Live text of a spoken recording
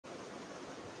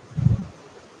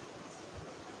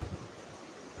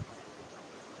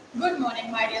Good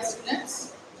morning, my dear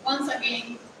students. Once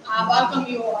again, I welcome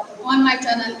you all on my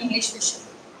channel English Vision.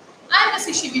 I am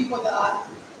Mrs. Shivie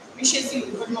wishes you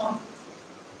good morning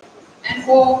and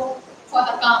hope for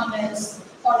the calmness,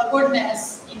 for the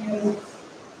goodness in your life.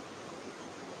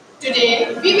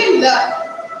 Today, we will learn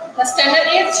the standard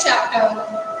 8th chapter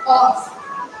of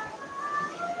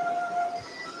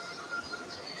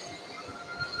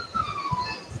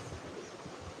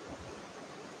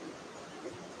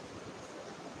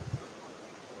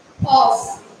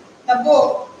the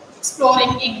book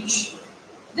Exploring English.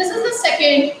 This is the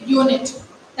second unit.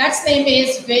 That's name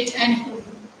is Wit and Humour.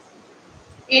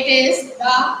 It is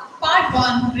the part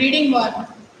 1, reading 1,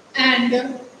 and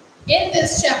in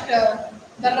this chapter,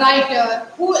 the writer,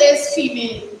 who is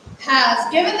female,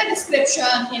 has given the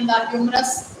description in the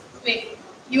humorous way.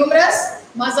 Humorous,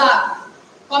 मजाक,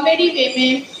 comedy वे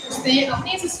में उसने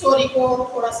अपनी इस story को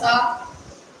थोड़ा सा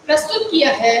प्रस्तुत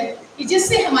किया है कि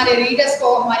जिससे हमारे रीडर्स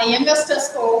को, हमारे यंगस्टर्स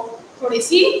को थोड़ी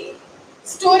सी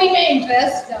स्टोरी में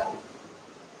इंटरेस्ट जाए.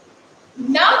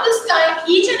 Now this time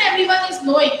each and everyone is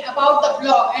knowing about the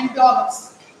blog and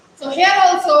bloggers. So here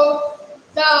also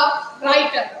the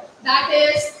writer, that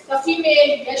is the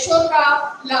female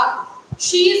Yashodhara,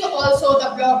 she is also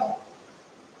the blogger.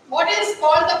 What is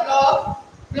called the blog?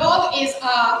 Blog is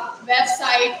a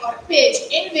website or page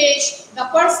in which the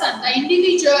person, the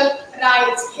individual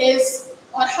writes his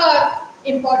or her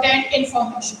important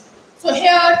information. So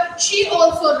here she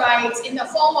also writes in the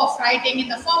form of writing, in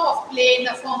the form of play, in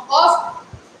the form of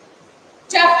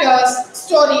chapters,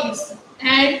 stories,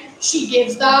 and she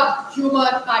gives the humor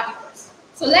articles.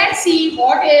 So let's see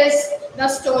what is the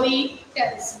story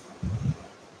tells.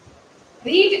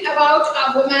 Read about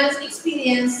a woman's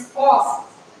experience of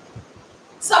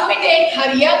submitting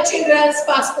her young children's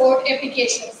passport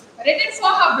applications. Written for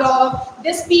her blog,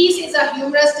 this piece is a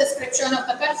humorous description of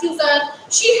the confusion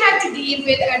she had to deal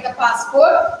with at the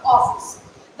passport office.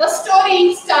 The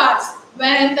story starts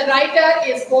when the writer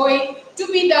is going to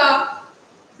be the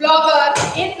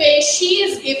blogger, in which she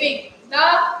is giving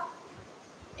the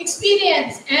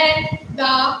experience and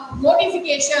the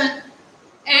notification,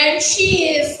 and she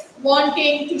is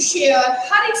wanting to share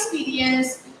her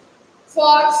experience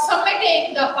for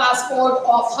submitting the passport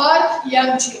of her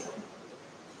young children.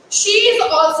 She is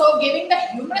also giving the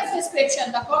humorous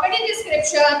description, the comedy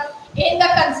description. In the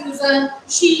confusion,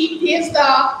 she gives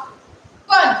the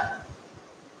pun.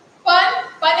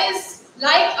 Pun is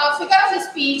like a figure of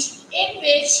speech in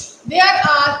which there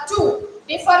are two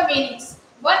different meanings.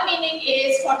 One meaning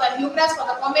is for the humorous, for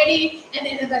the comedy, and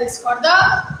another is for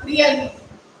the real meaning.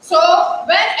 So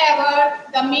whenever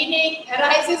the meaning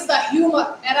arises, the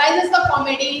humor arises, the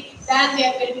comedy, then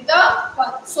there will be the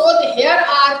pun. So here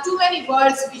are too many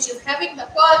words which is having the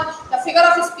pun, the figure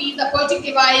of speech, the poetic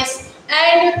device,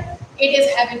 and it is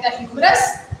having the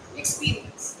humorous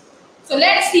experience. So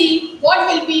let's see what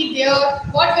will be there,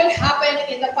 what will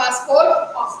happen in the passport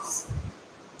office.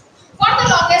 For the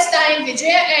longest time, Vijay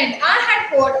and I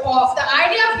had thought of the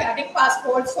idea of getting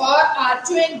passports for our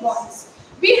twin boys.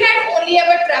 We had only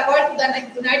ever traveled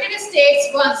to the United States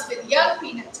once with young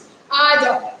Peanut, our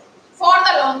daughter. For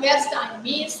the longest time,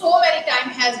 means so many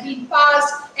time has been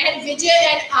passed, and Vijay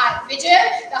and I,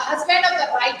 Vijay, the husband of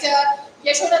the writer,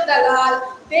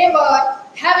 Yashodhara, they were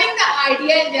having the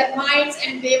idea in their minds,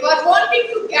 and they were wanting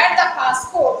to get the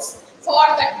passports for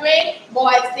the twin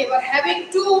boys. They were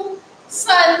having two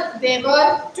sons, they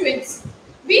were twins.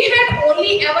 We had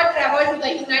only ever traveled to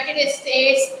the United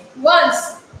States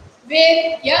once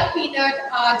with young Peanut,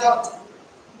 our daughter.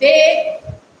 They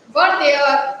were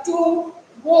there to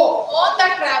go on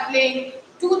the traveling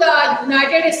to the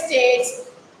United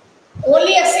States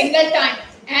only a single time,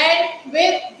 and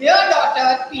with their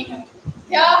daughter Peanut.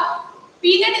 Yeah,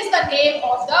 Peanut is the name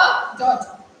of the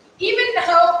daughter. Even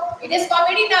now, it is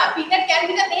comedy now. Peanut can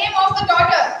be the name of the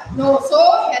daughter. No,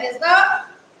 so here is the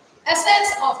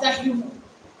essence of the humor.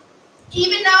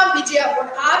 Even now, Vijaya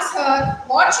would ask her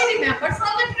what she remembered from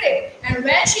the trip, and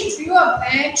when she drew a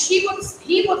blank, he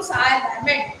would sigh and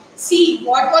lament. See,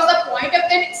 what was the point of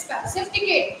that expensive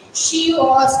ticket? She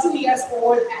was 2 years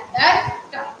old at that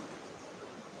time.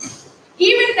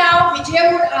 Even now,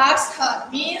 Vijaya would ask her,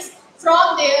 means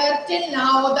from there till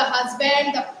now, the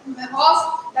husband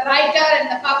of the writer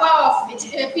and the papa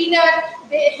of Peanut,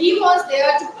 he was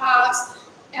there to ask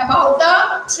about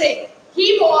the trip.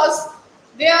 He was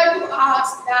there to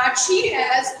ask that she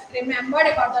has remembered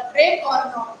about the trip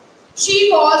or not. She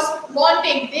was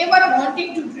wanting, they were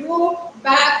wanting to draw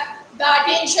back the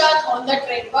attention on the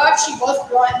trip, but she was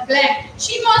blank.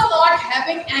 She was not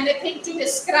having anything to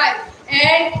describe,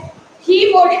 and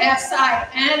he would have sighed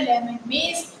and lament,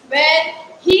 means when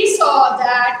he saw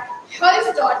that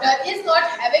his daughter is not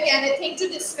having anything to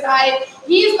describe.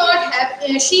 He is not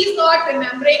she is not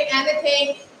remembering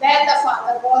anything. Then the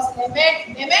father was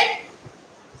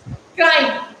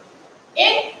crying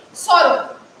in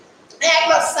sorrow. Eng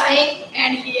was sighing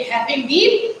and he having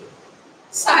deep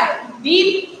sigh,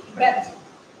 deep breath,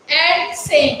 and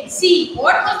saying, "See,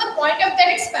 what was the point of that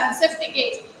expensive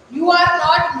ticket? You are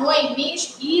not knowing."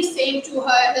 Means he is saying to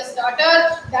her, his daughter,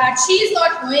 that she is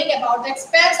not knowing about the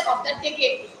expense of the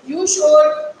ticket. You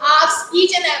should ask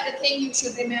each and everything. You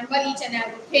should remember each and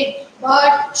everything.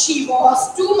 But she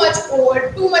was too much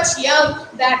old, too much young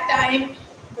that time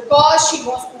because she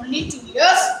was only 2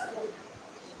 years old.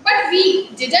 But we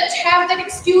didn't have that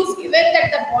excuse given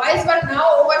that the boys were now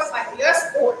over 5 years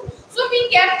old. So we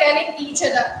kept telling each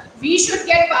other we should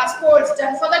get passports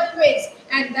done for the twins,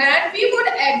 and then we would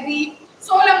agree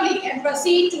solemnly and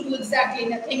proceed to do exactly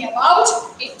nothing about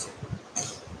it.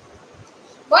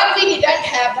 But we didn't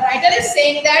have. The writer is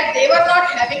saying that they were not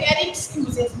having any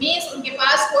excuses. Means उनके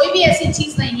पास कोई भी ऐसी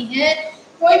चीज नहीं है,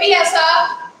 कोई भी ऐसा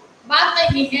बात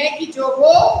नहीं है कि जो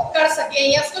वो कर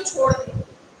सके या उसको छोड़ दे.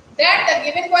 That the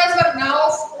given boys were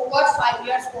now over 5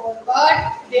 years old, but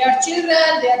their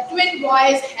children, their twin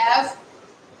boys, have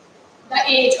the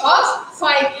age of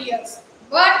 5 years.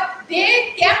 But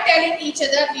they kept telling each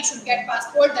other we should get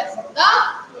passport done for the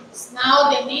twins. Now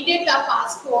they needed the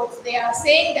passports. They are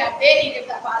saying that they needed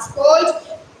the passports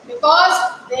because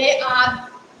they are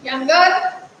younger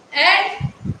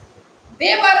and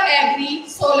they were agree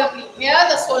solemnly. Here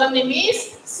the solemnly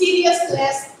means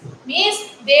seriousness. Means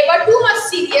they were too much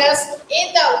serious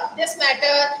in this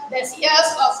matter. That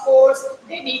yes, of course,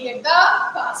 they needed the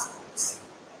passports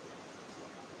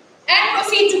and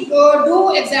proceed to go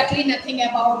do exactly nothing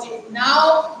about it.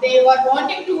 Now they were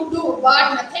wanting to do,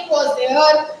 but nothing was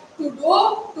there to do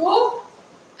to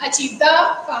achieve the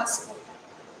passport.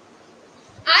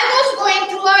 I was going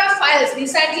through our files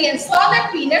recently and saw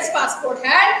that Peanut's passport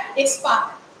had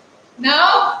expired.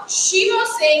 Now she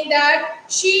was saying that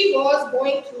she was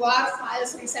going through our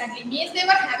files recently. Means they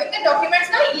were having the documents.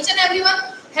 Now each and everyone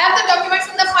have the documents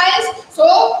in the files.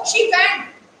 So she went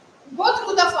go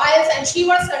through the files and she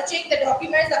was searching the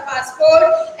documents, the passport,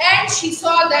 and she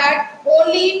saw that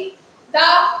only the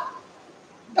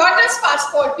daughter's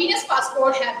passport, Peanut's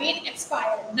passport, have been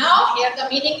expired. Now here the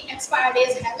meaning expired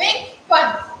is having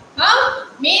one.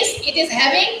 Means it is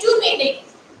having two meaning.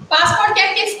 Passport क्या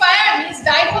expired means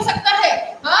died हो सकता है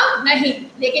नहीं,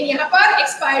 लेकिन यहाँ पर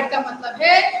expired का मतलब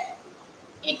है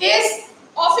it is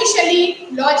officially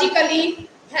logically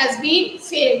has been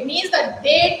failed. Means the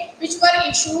date which were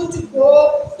issued to go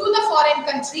to the foreign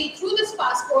country through this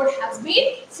passport has been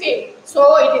failed. So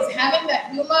it is having the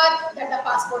humor that the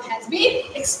passport has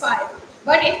been expired,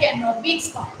 but it cannot be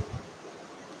expired.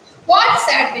 What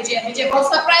said Vijay? Vijay was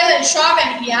surprised and shocked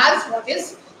and he asked, "What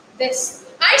is this?"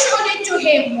 I showed it to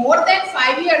him. More than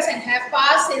 5 years and have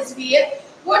passed since we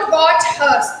would got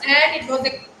hers, and it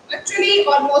was actually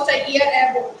almost a year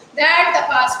ago that the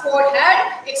passport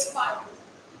had expired.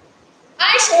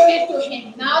 I showed it to him.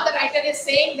 Now the writer is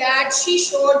saying that she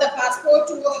showed the passport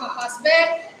to her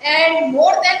husband, and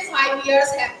more than 5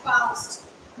 years have passed.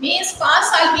 Means 5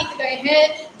 साल बीत गए हैं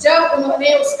जब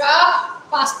उन्होंने उसका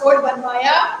passport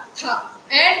बनवाया था,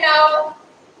 and now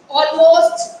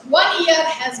almost 1 year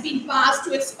has been passed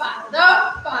to expire the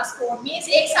passport. Means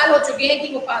 1 साल हो चुके हैं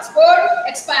कि वो पासपोर्ट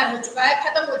एक्सपायर हो चुका है,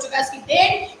 खत्म हो चुका है. इसकी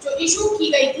डेट जो इशू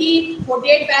की गई थी वो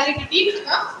डेट वैलिडिटी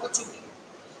खत्म हो चुकी है.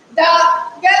 The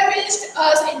girl wished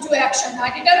us into action. I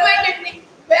determinedly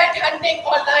went hunting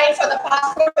online for the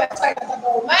passport website of the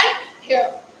government. Here,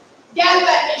 girl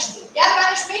vanished. Girl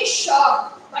vanished means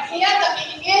shocked, but here the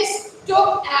meaning is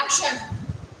took action.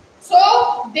 So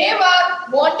they were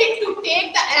wanting to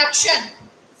take the action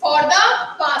for the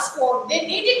passport. They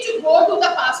needed to go to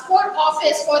the passport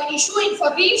office for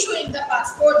reissuing the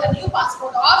passport, the new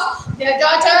passport of their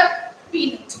daughter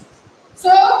Peanut.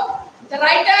 So the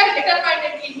writer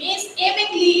determinedly means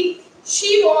aimingly she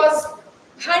was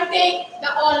hunting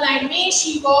the online, means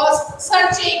she was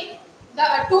searching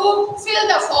to fill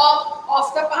the form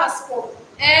of the passport,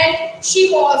 and she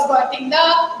was getting the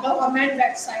government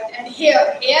website. And here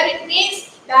it means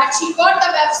that she got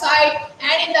the website,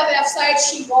 and in the website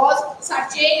she was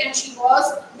searching and she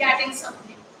was getting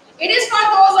something. It is for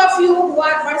those of you who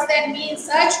are worse than me in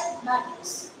such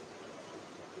matters.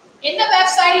 In the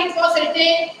website it was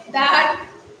written that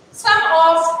some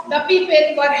of the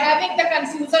people were having the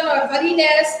confusion or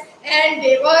worriness, and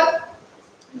they were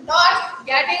not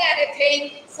getting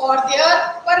anything for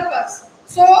their purpose.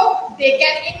 So they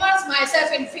can immerse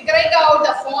myself in figuring out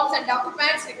the forms and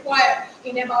documents required.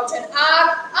 In about an hour,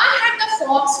 I had the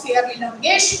forms fairly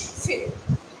longish filled,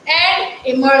 and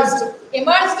immersed.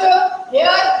 Immersed,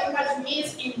 here immersed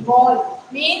means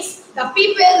involved, means the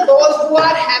people, those who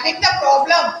are having the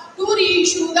problem to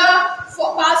reissue the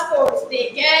passports,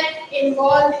 they can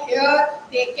involve here,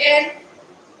 they can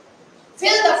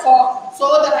fill the form.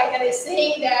 So the writer is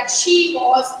saying that she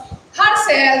was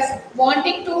herself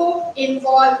wanting to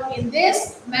involve in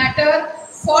this matter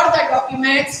for the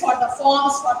documents, for the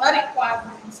forms, for the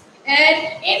requirements.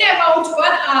 And in about 1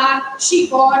 hour, she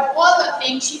got all the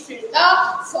things, she filled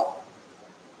the form.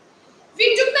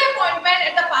 We took the appointment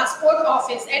at the passport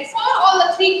office, and for all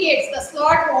the 3 kids, the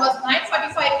slot was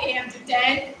 9:45 a.m. to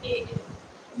 10 a.m.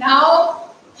 Now,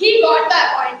 he got the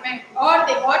appointment, or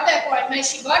they got the appointment,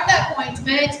 she got the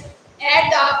appointment at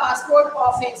the passport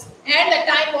office, and the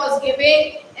time was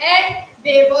given, and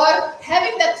they were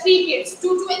having the 3 kids,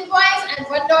 2 twin boys and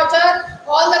 1 daughter.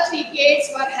 All the 3 kids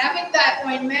were having the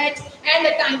appointment, and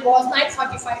the time was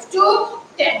 9:45 to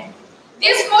 10.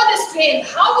 This was strange.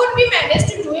 How would we manage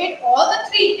to do it all the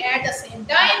 3 at the same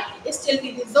time? Still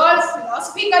be resolved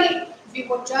philosophically. We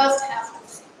would just have to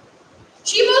see.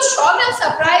 She was shocked and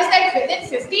surprised that within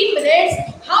 15 minutes,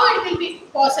 how it will be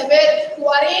possible to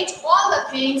arrange all the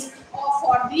things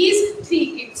for these 3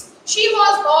 kids. She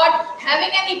was not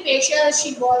having any patience.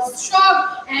 She was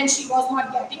shocked and she was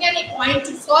not getting any point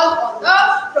to solve all the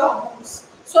problems.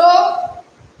 So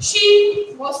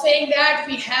she was saying that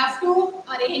we have to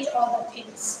arrange all the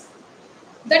things.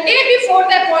 The day before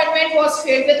the appointment was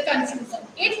filled with confusion.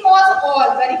 It was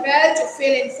all very well to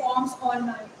fill in forms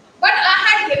online, but I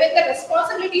had given the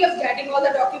responsibility of getting all the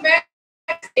documents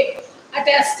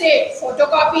attested,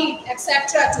 photocopied,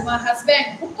 etc. to my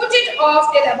husband, who put it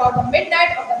off till about the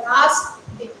midnight of the last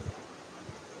day.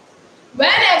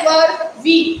 Whenever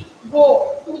we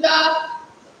go to the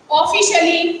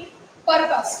officially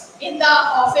purpose in the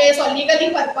office or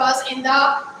legally purpose in the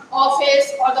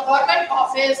office or the government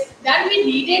office, then we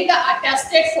needed the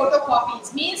attested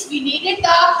photocopies. Means we needed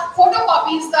the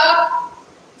photocopies, the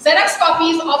Xerox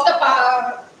copies of the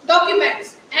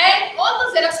documents, and all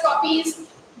the Xerox copies,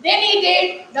 they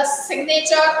needed the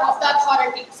signature of the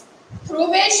authorities, through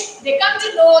which they come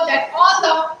to know that all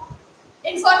the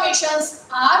informations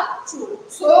are true.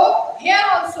 So here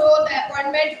also the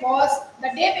appointment was, the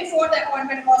day before the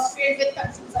appointment was filled with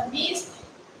confusion. Means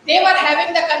they were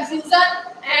having the confusion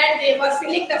and they were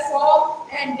filling the form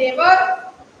and they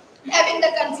were having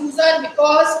the confusion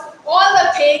because all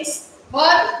the things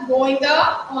were going the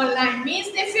online.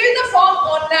 Means they filled the form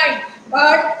online,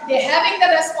 but they having the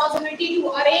responsibility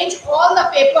to arrange all the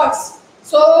papers.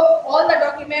 So all the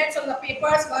documents on the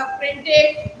papers were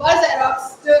printed, were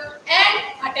xeroxed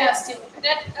and attested.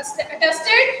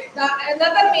 Attested,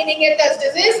 another meaning it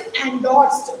is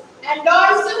endorsed.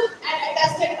 Endorsed and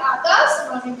attested are the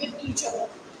synonym with each other.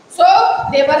 So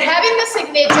they were having the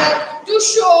signature to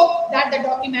show that the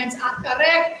documents are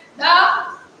correct, the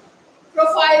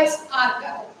profiles are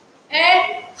correct.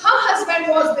 And her husband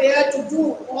was there to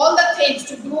do all the things,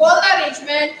 to do all the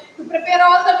arrangement, to prepare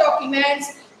all the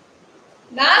documents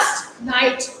last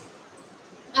night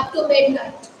up to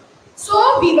midnight.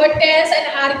 So we were tense and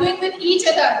arguing with each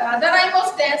other. Rather, I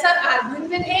was tense and arguing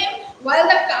with him while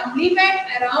the calmly went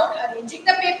around arranging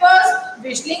the papers,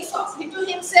 whistling softly to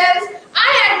himself.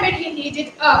 I admit he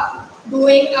needed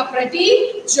doing a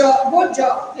pretty good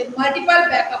job with multiple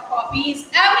backup copies,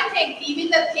 everything, even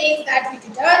the things that we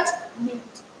didn't need.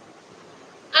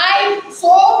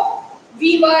 So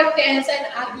we were tense and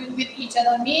arguing with each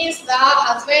other. Means the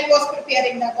husband was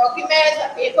preparing the documents, the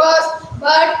papers,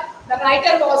 but the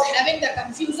writer was having the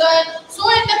confusion. So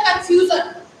in the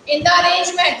confusion, in the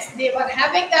arrangements, they were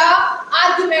having the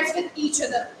arguments with each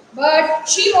other. But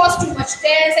she was too much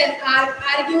tense and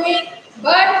arguing,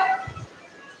 but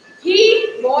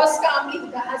he was calmly,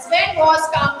 the husband was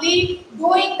calmly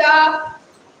doing the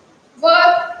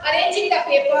work, arranging the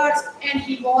papers, and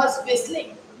he was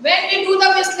whistling. When we do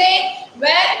the whistling,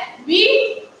 when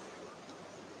we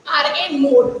are in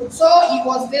mood. So he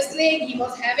was whistling, he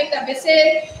was having the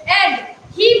whistle, and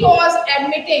he was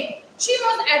admitting, she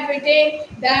was admitting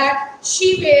that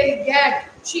she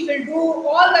will do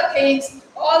all the things,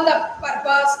 all the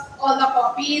purpose, all the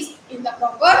copies in the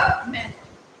proper manner.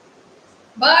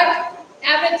 But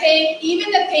everything,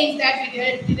 even the things that we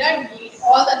didn't need,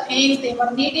 all the things they were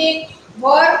needing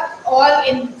were all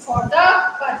in for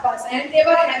the purpose, and they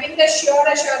were having the sure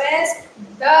assurance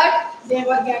that they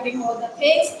were getting all the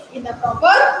things in the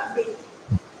proper way.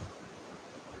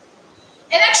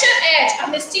 Election H, a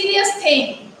mysterious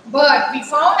thing, but we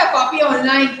found a copy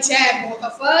online. Check, both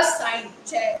of us signed.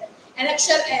 Check.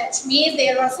 Election H means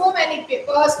there were so many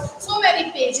papers, so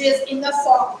many pages in the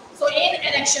form. So in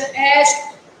Election H,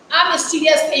 A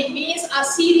mysterious thing means a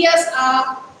serious,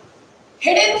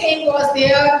 hidden thing was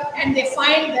there, and they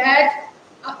find that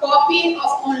a copy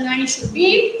of online should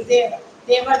be there.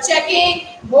 They were checking,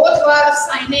 both were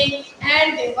signing,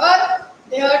 and they were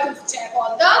there to check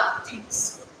all the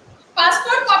things.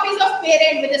 Passport copies of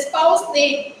parent with spouse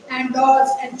name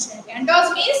endorsed and check.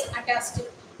 Endorsed means attested.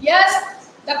 Yes,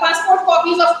 the passport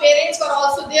copies of parents were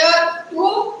also there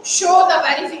to show the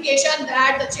verification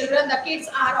that the children, the kids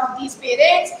are of these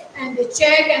parents, and they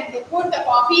check and they put the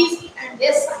copies and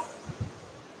they sign.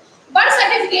 Birth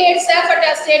certificate,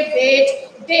 self-attested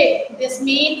date. This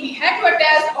means we had to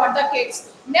attest all the kids.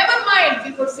 Never mind,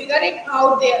 we could figure it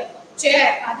out there.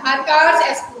 Check. Aadhaar cards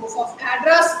as proof of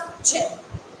address. Check.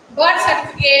 Birth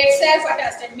certificate,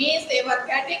 self-attested means they were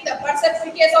getting the birth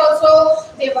certificates also,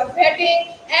 they were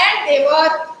getting, and they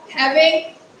were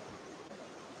having.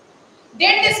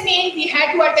 Did this mean we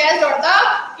had to attest all the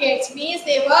kids? Means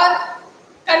they were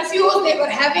confused, they were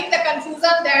having the confusion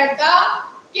that the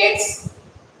kids'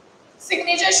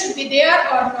 signature should be there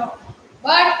or not.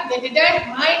 But they didn't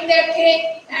mind that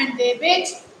thing, and they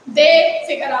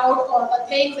figure out all the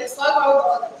things, they solve out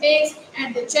all the things,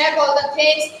 and they check all the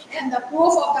things, and the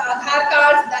proof of the Aadhaar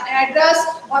cards, the address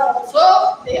are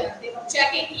also there. They were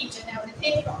checking each and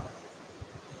everything from.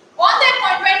 On the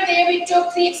appointment day, we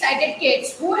took 3 excited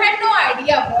kids who had no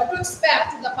idea what to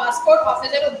expect to the passport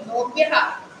office at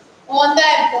Unit-2 on the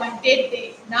appointed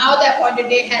day. Now the appointed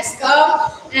day has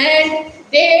come, and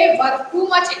they were too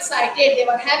much excited. They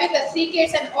were having the 3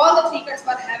 kids, and all the 3 kids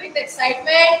were having the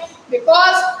excitement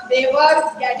because they were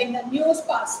getting the new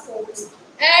passports.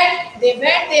 And they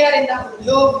went there in the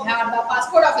Humour. The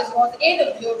passport office was in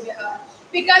the Humour.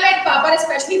 Pickle and Papa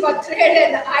especially were thrilled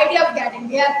at the idea of getting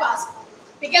their passport.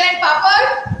 Pickle and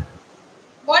Papa?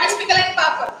 What is Pickle and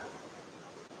Papa?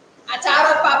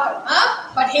 Achar or Papa, huh?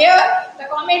 But here the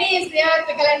comedy is there.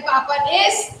 Pickle and Papa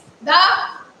is the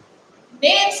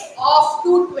names of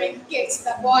 2 twin kids,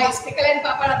 the boys. Pickle and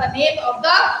Papa are the name of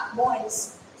the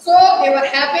boys. So they were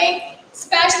having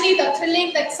especially the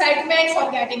thrilling, the excitement for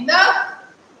getting the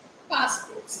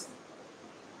passports.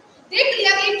 They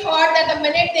clearly thought that the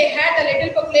minute they had the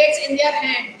little booklets in their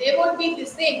hand, they would be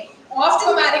visiting off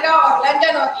to America or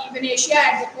London or even Asia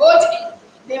at the coach in.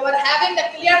 They were having the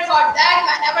clear thought that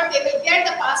whenever they will get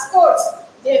the passports,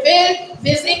 they will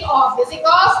moving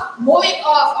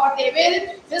off, or they will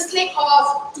whistling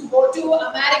off to go to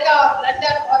America or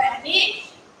London or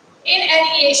in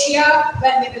any Asia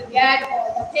when they will get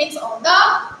all the things on the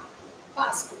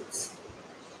passports.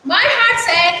 My heart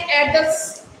sank at the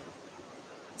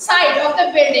side of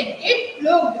the building. It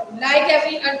looked like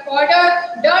every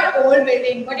unordered, dirt old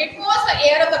building, but it was the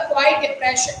air of the quiet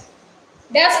depression.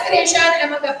 Desperation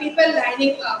among the people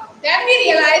lining up. Then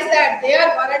we realized that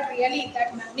there weren't really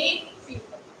that many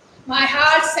people. My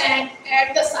heart sank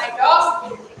at the sight of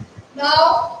building.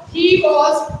 Now he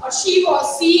was or she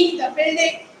was seeing the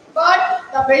building, but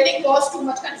the building was too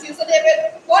much confused. So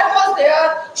what was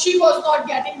there? She was not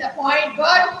getting the point,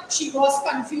 but she was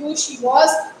confused. She was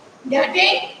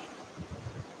getting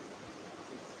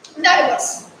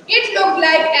nervous. It looked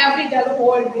like every dull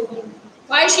old building.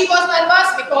 Why she was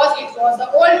nervous? Because it was the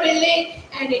old building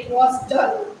and it was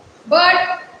dull.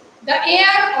 But the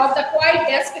air of the quiet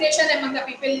desperation among the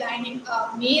people lining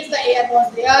up means the air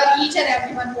was there. Each and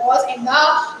everyone was in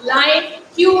the line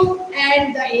queue,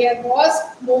 and the air was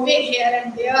moving here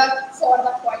and there for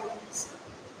the quietness.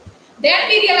 Then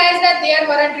we realized that there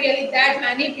weren't really that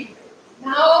many people.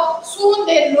 Now soon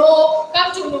they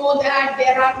come to know that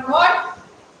there are not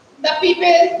the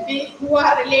people who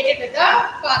are related with the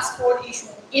passport issue.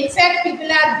 In fact,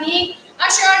 people are being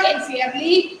ushered in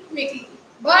fairly quickly.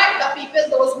 But the people,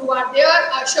 those who are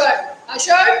there, ushered,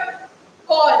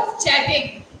 call,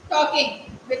 chatting,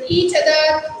 talking with each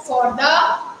other for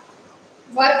the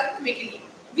work quickly.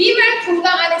 We went through the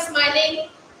unsmiling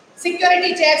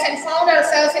security checks and found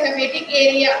ourselves in a waiting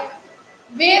area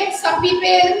with some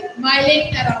people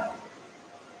milling around.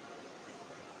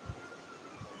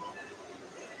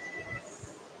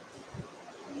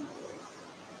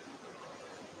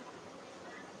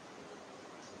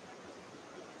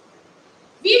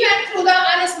 We went through the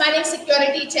unsmiling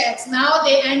security checks. Now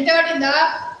they entered in the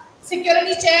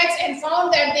security checks and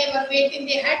found that they were waiting.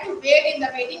 They had to wait in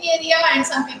the waiting area, and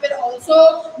some people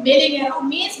also milling around,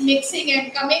 means mixing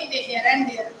and coming here and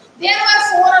there. There were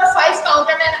 4 or 5 counters,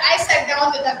 and I sat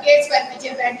down with the kids when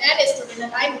Vijay went and stood in a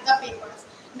line with the papers.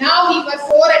 Now we were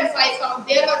 4 and 5 counters.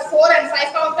 There were 4 and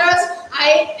 5 counters.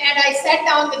 I sat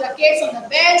down with the kids on the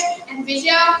bench, and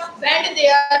Vijay went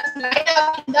there to line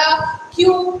up in the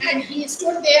queue, and he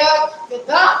stood there with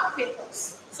the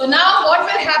papers. So now what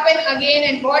will happen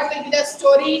again and what will be the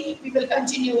story, we will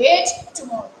continue it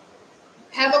tomorrow.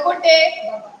 Have a good day.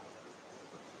 Bye-bye.